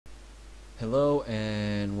Hello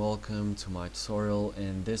and welcome to my tutorial.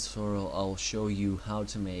 In this tutorial I'll show you how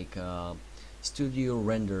to make a studio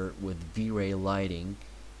render with V-Ray lighting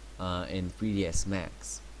in 3ds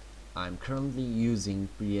Max. I'm currently using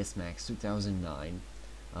 3ds Max 2009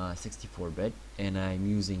 64-bit and I'm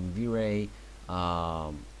using V-Ray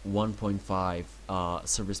 1.5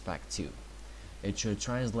 Service Pack 2. It should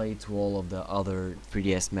translate to all of the other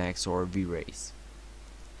 3ds Max or V-Rays.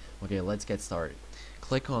 Okay, let's get started.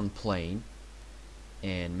 Click on plane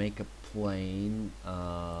and make a plane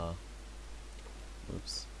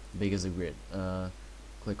big as a grid.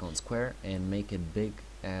 Click on square and make it big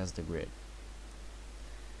as the grid.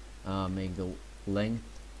 Make the length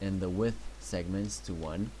and the width segments to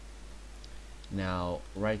 1. Now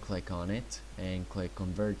right click on it and click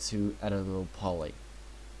convert to editable poly.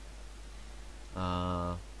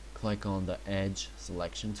 Click on the edge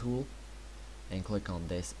selection tool and click on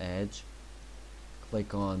this edge.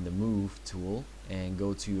 Click on the move tool and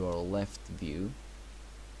go to your left view,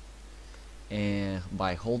 and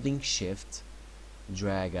by holding shift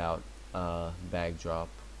drag out a backdrop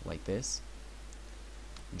like this.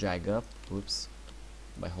 Drag up,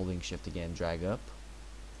 by holding shift again, drag up,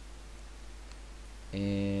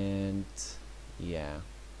 and yeah,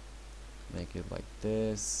 make it like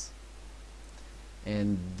this.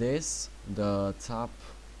 And this, the top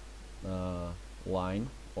line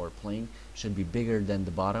or plane should be bigger than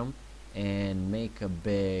the bottom, and make a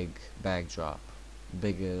big backdrop,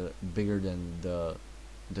 bigger than the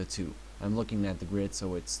two. I'm looking at the grid,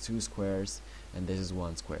 so it's 2 squares and this is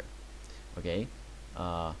 1 square. Okay,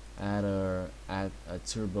 add a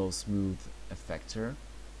turbo smooth effector,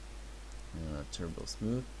 turbo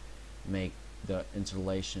smooth, make the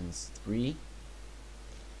interpolations 3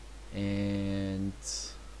 and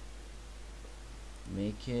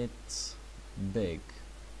make it big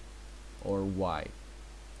or wide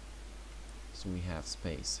so we have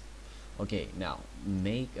space. Okay, now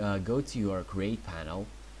go to your create panel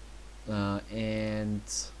and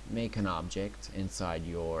make an object inside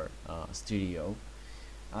your studio.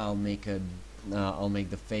 I'll make the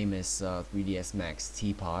famous 3ds Max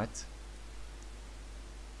teapot,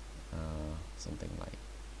 something like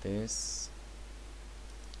this.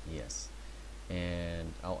 Yes,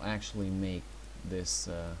 and I'll actually make this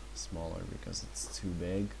smaller because it's too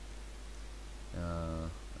big.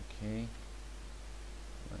 Okay,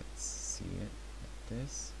 let's see it like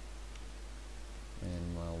this,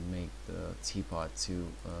 and I'll make the teapot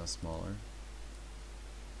too smaller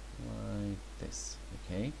like this.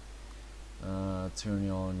 Okay, turn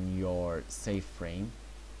on your save frame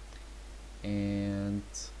and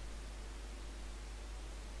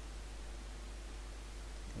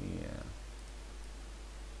yeah,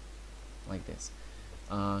 like this.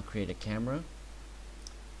 Create a camera,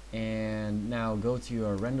 and now go to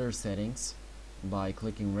your render settings by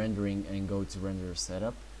clicking rendering and go to render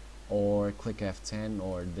setup, or click F10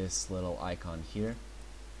 or this little icon here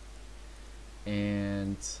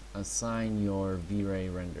and assign your V-Ray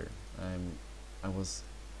render. I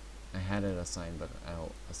had it assigned, but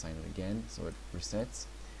I'll assign it again so it resets.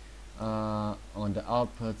 On the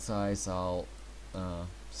output size I'll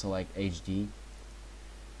select HD,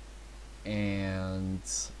 and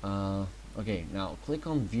okay, now click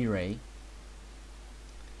on V-Ray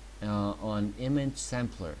on image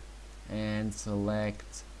sampler and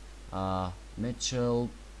select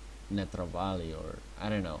Mitchell Netravali, or I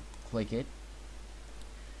don't know, click it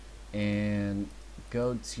and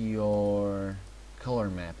go to your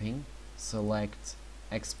color mapping, select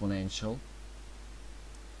exponential,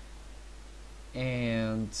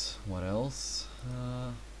 and what else,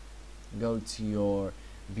 go to your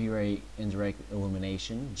V-Ray indirect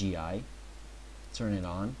illumination GI, turn it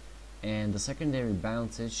on, and the secondary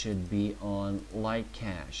bounces should be on light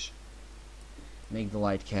cache. Make the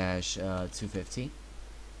light cache 250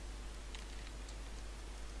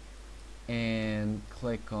 and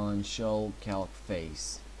click on show calc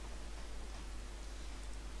face.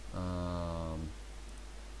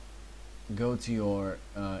 Go to your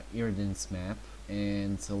irridance map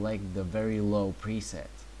and select the very low preset.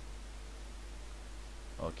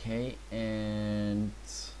 Okay, and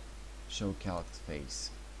show calc face.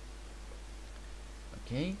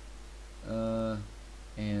 Okay,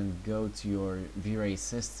 and go to your V-Ray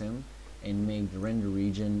system and make the render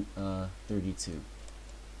region 32.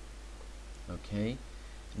 Okay,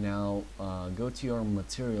 now go to your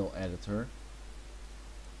material editor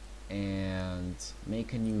and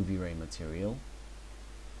make a new V-Ray material.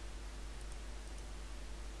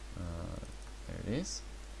 There it is.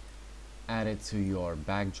 Add it to your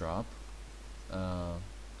backdrop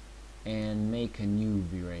and make a new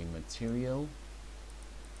V-Ray material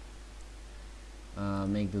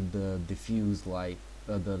make the diffuse light,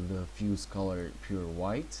 the diffuse color pure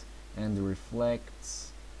white, and the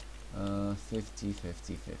reflects 50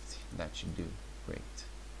 50 50. That should do. Great.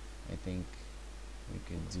 I think we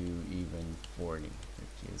could do even 40.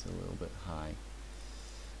 50 is a little bit high.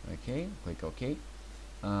 Okay, click OK.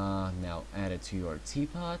 Now add it to your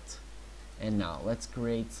teapot, and now let's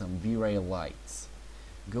create some V-Ray lights.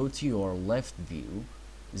 Go to your left view,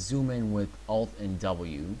 zoom in with Alt and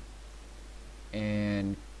W,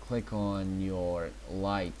 and click on your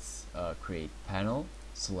lights create panel,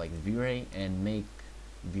 select V-Ray, and make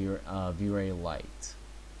V-Ray light.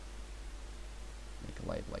 Make a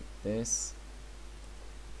light like this,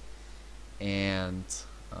 and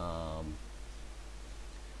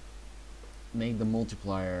make the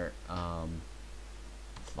multiplier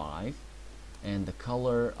 5, and the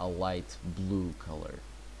color a light blue color,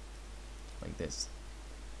 like this.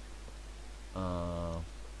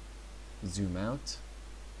 Zoom out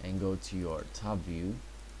and go to your top view,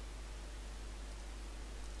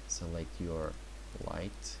 select your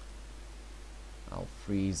light. I'll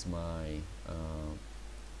freeze my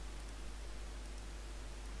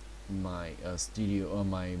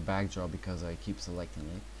my backdrop because I keep selecting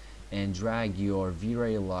it, and drag your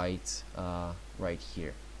V-Ray light right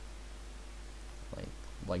here,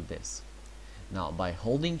 like this. Now by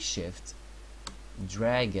holding shift,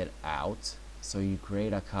 drag it out so you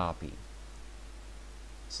create a copy.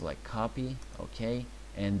 Select copy, OK,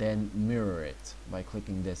 and then mirror it by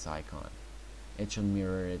clicking this icon. It should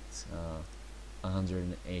mirror it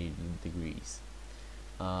 180 degrees.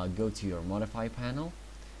 Go to your modify panel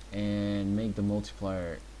and make the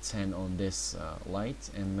multiplier 10 on this light,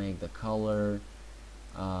 and make the color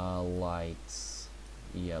light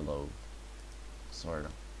yellow, sort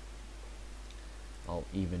of. I'll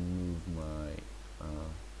even move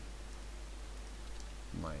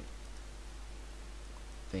my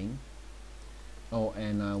thing. Oh,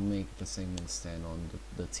 and I'll make the same stand on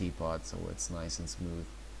the teapot so it's nice and smooth.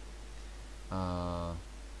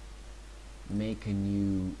 Make a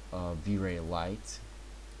new V-Ray light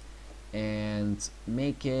and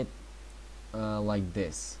make it like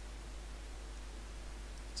this,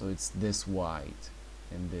 so it's this wide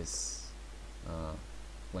and this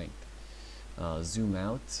length. Zoom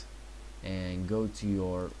out and go to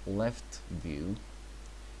your left view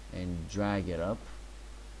and drag it up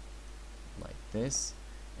like this,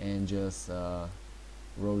 and just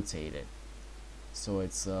rotate it so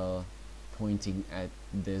it's pointing at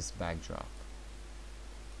this backdrop.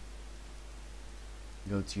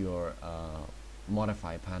 Go to your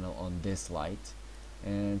modify panel on this light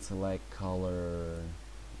and select color,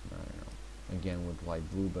 I don't know, again with light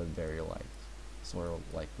blue but very light, sort of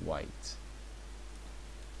like white.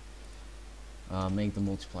 Make the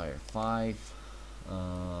multiplier 5.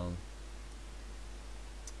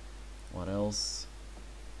 What else?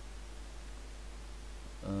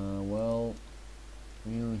 Well,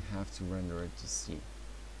 we only have to render it to see.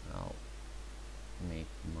 I'll make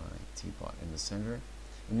my teapot in the center.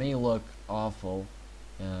 It may look awful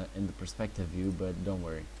in the perspective view, but don't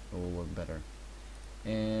worry, it will look better.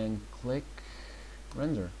 And click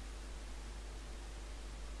render.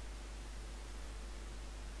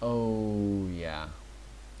 Oh yeah,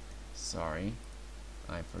 sorry,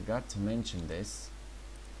 I forgot to mention this,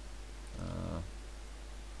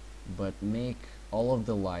 but make all of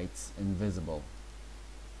the lights invisible,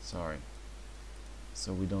 sorry,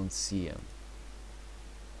 so we don't see them.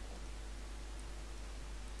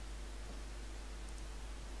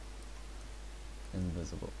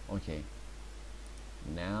 Invisible. Okay,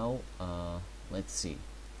 now let's see.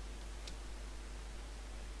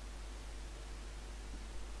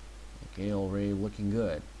 Okay, already looking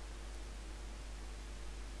good.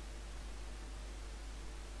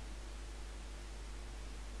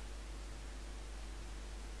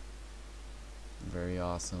 Very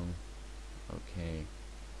awesome. Okay,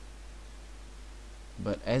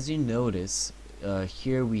 but as you notice,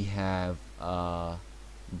 here we have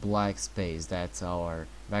black space. That's our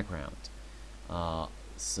background.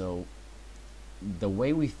 So the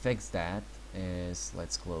way we fix that is,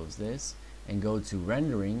 let's close this and go to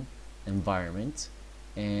rendering, environment,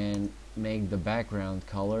 and make the background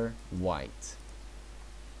color white.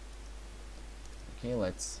 Okay,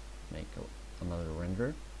 let's make another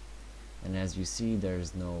render, and as you see,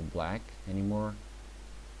 there's no black anymore.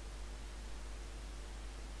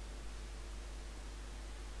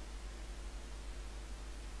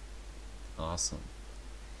 Awesome.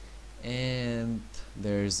 And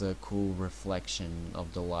there's a cool reflection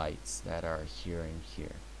of the lights that are here and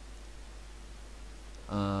here.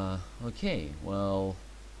 Okay, well,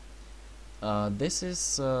 this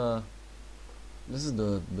is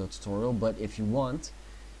the tutorial. But if you want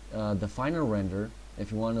the final render,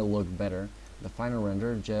 if you want to look better, the final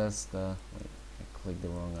render, just wait, I clicked the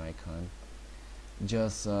wrong icon.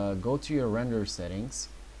 Just go to your render settings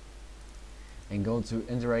and go to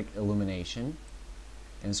indirect illumination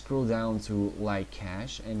and scroll down to light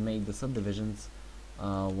cache and make the subdivisions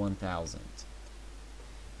 1000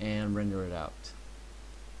 and render it out.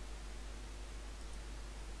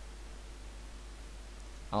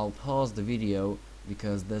 I'll pause the video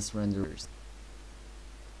because this renders.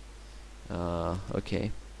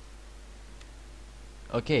 Okay,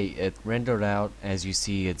 it rendered out. As you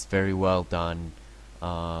see, it's very well done.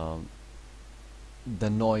 The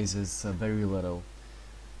noise is very little.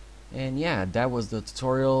 And yeah, that was the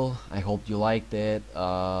tutorial. I hope you liked it,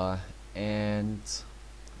 and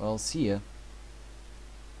well, see ya.